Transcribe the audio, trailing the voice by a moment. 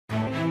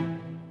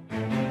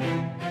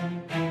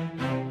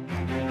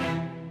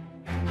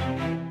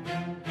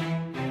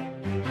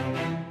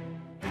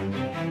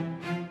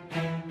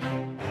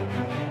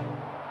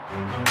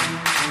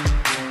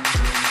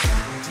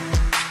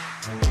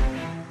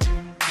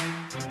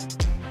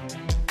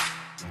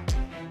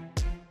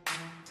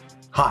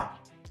Hi,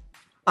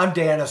 I'm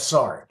Daniel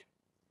Isard.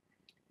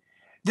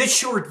 This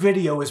short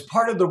video is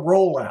part of the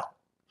rollout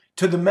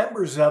to the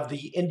members of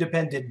the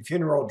Independent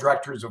Funeral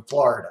Directors of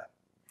Florida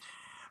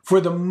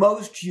for the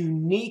most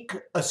unique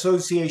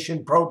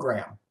association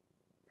program.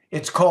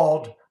 It's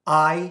called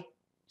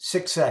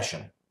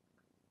I-Succession.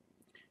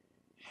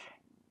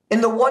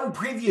 In the one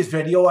previous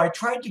video, I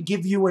tried to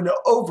give you an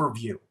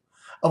overview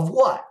of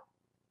what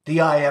the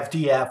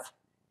IFDF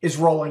is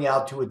rolling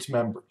out to its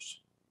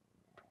members.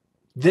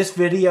 This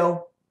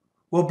video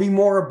will be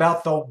more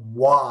about the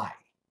why.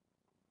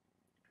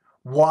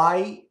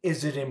 Why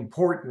is it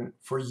important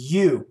for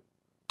you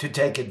to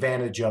take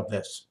advantage of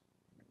this?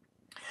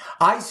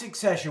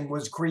 I-Succession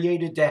was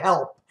created to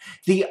help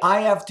the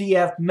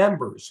IFDF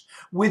members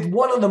with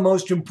one of the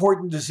most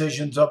important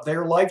decisions of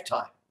their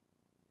lifetime,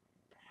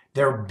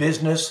 their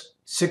business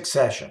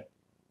succession.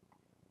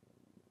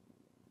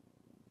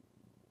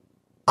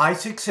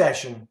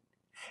 I-Succession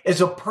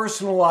is a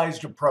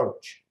personalized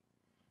approach.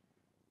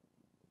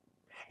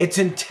 It's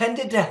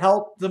intended to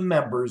help the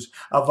members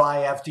of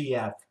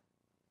IFDF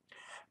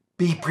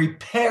be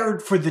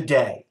prepared for the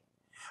day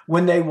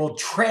when they will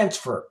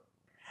transfer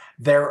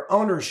their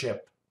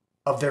ownership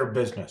of their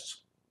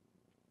business.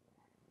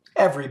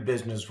 Every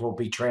business will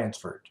be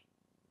transferred.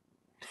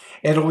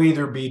 It'll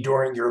either be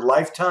during your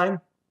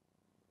lifetime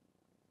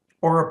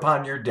or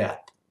upon your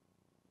death.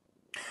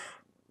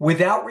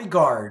 Without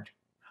regard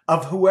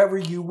of whoever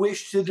you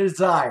wish to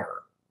desire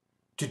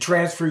to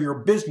transfer your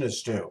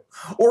business to,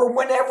 or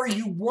whenever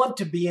you want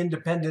to be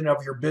independent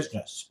of your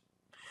business,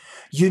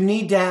 you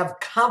need to have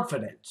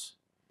confidence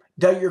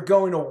that you're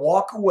going to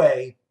walk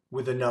away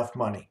with enough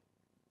money.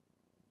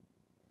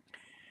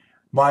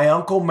 My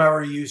Uncle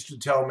Murray used to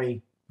tell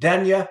me,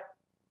 Daniel,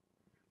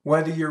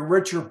 whether you're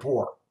rich or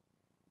poor,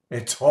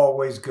 it's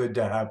always good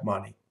to have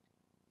money.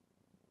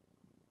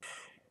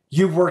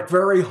 You've worked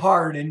very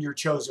hard in your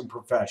chosen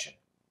profession.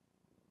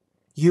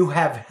 You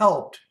have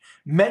helped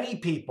many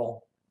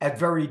people at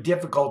very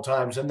difficult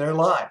times in their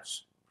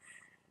lives.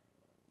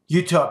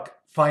 You took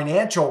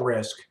financial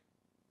risk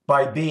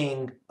by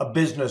being a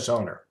business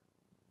owner.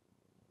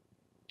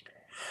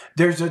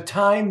 There's a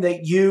time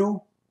that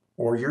you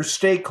or your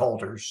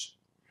stakeholders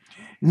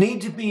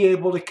need to be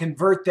able to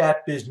convert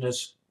that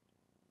business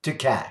to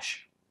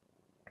cash.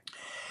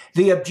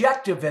 The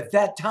objective at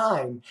that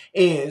time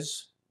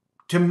is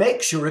to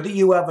make sure that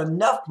you have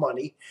enough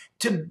money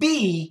to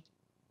be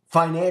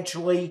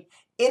financially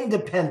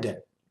independent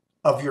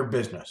of your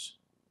business.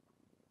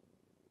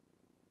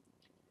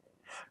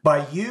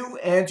 By you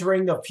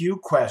answering a few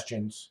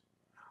questions,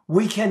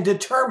 we can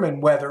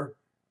determine whether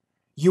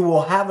you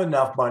will have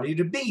enough money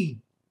to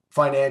be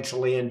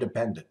financially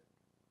independent.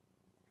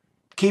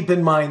 Keep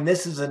in mind,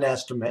 this is an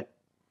estimate.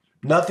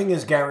 Nothing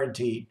is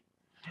guaranteed,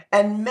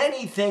 and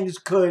many things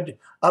could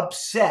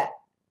upset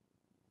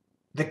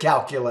the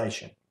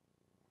calculation.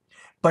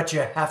 But you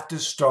have to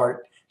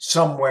start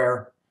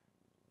somewhere,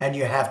 and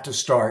you have to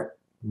start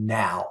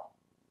now.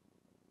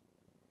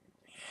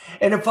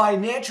 In a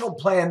financial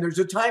plan, there's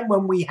a time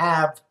when we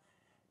have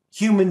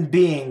human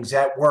beings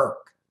at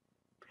work,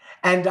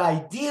 and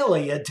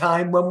ideally a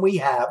time when we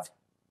have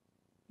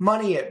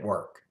money at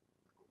work.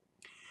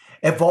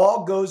 If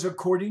all goes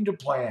according to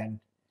plan,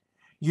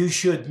 you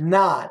should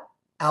not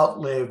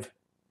outlive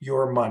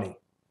your money.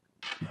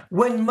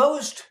 When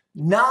most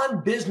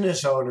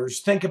non-business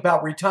owners think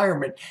about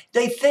retirement,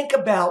 they think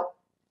about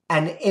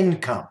an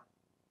income.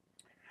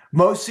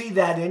 Most see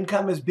that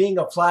income as being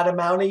a flat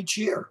amount each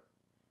year.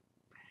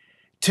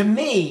 To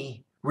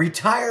me,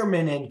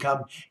 retirement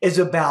income is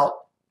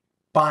about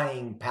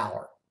buying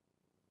power.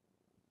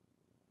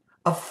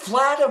 A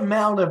flat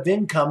amount of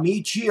income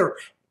each year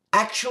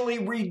actually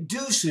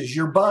reduces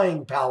your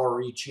buying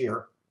power each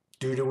year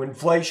due to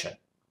inflation.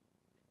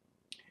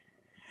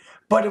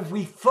 But if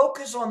we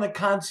focus on the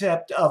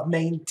concept of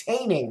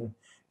maintaining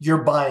your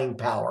buying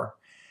power,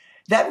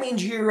 that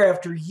means year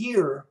after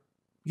year,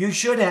 you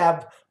should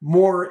have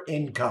more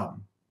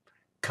income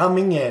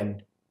coming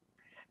in,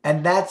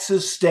 and that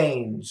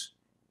sustains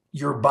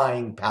your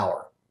buying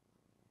power.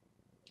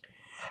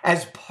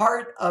 As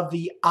part of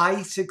the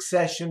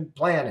I-Succession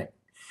planning,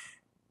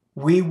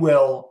 we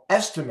will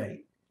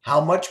estimate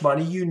how much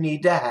money you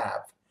need to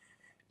have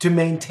to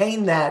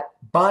maintain that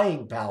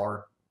buying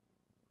power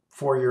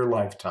for your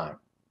lifetime.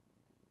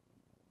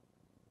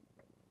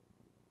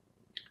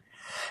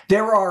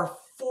 There are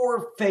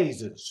 4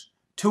 phases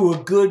to a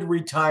good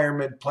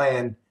retirement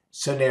plan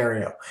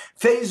scenario.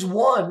 Phase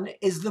 1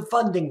 is the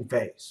funding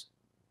phase.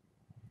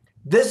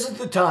 This is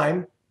the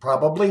time,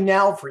 probably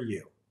now for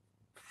you,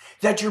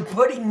 that you're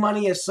putting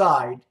money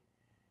aside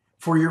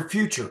for your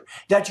future,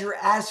 that your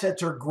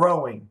assets are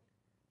growing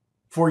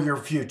for your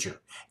future,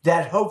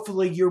 that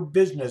hopefully your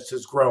business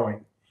is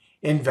growing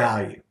in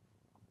value.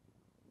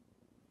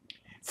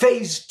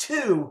 Phase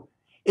 2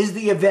 is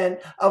the event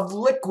of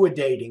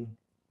liquidating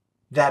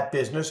that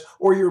business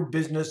or your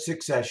business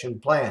succession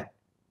plan.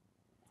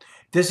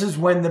 This is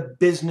when the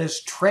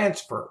business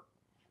transfer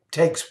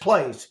takes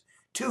place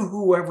to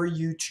whoever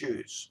you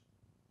choose.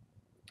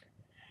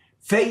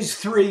 Phase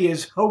 3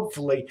 is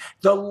hopefully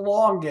the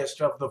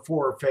longest of the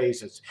 4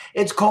 phases.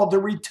 It's called the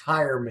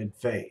retirement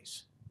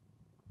phase.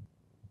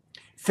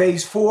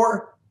 Phase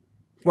 4,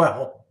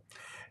 well,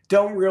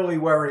 don't really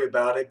worry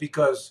about it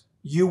because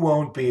you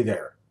won't be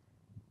there.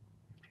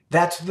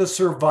 That's the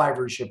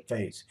survivorship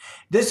phase.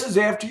 This is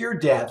after your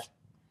death,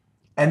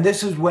 and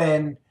this is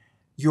when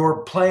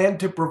your plan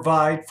to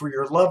provide for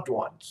your loved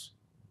ones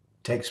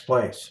takes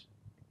place.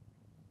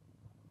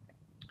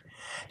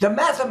 The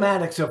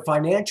mathematics of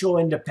financial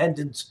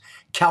independence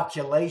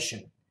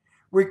calculation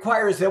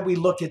requires that we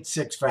look at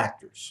 6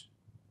 factors.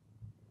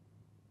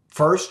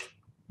 First,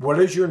 what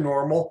is your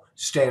normal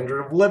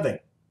standard of living?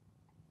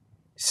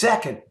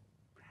 Second,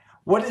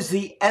 what is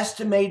the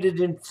estimated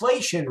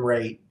inflation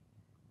rate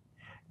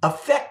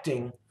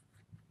affecting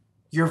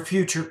your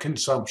future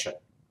consumption?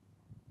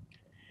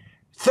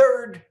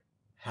 Third,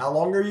 how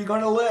long are you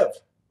going to live?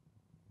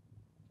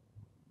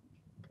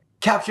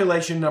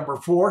 Calculation number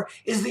 4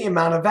 is the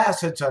amount of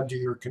assets under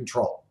your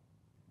control.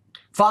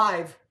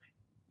 5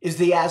 is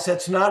the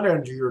assets not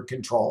under your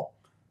control,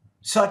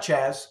 such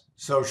as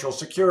Social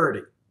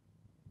Security.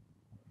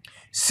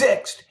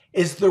 6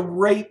 is the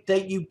rate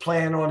that you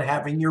plan on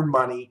having your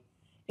money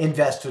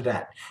invested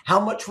at. How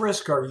much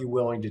risk are you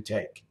willing to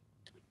take?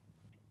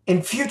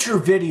 In future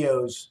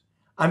videos,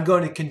 I'm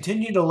going to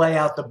continue to lay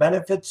out the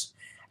benefits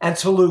and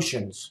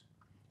solutions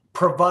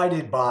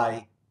provided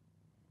by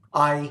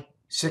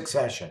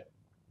iSuccession.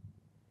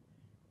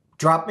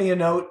 Drop me a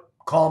note,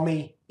 call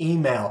me,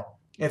 email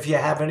if you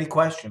have any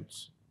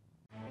questions.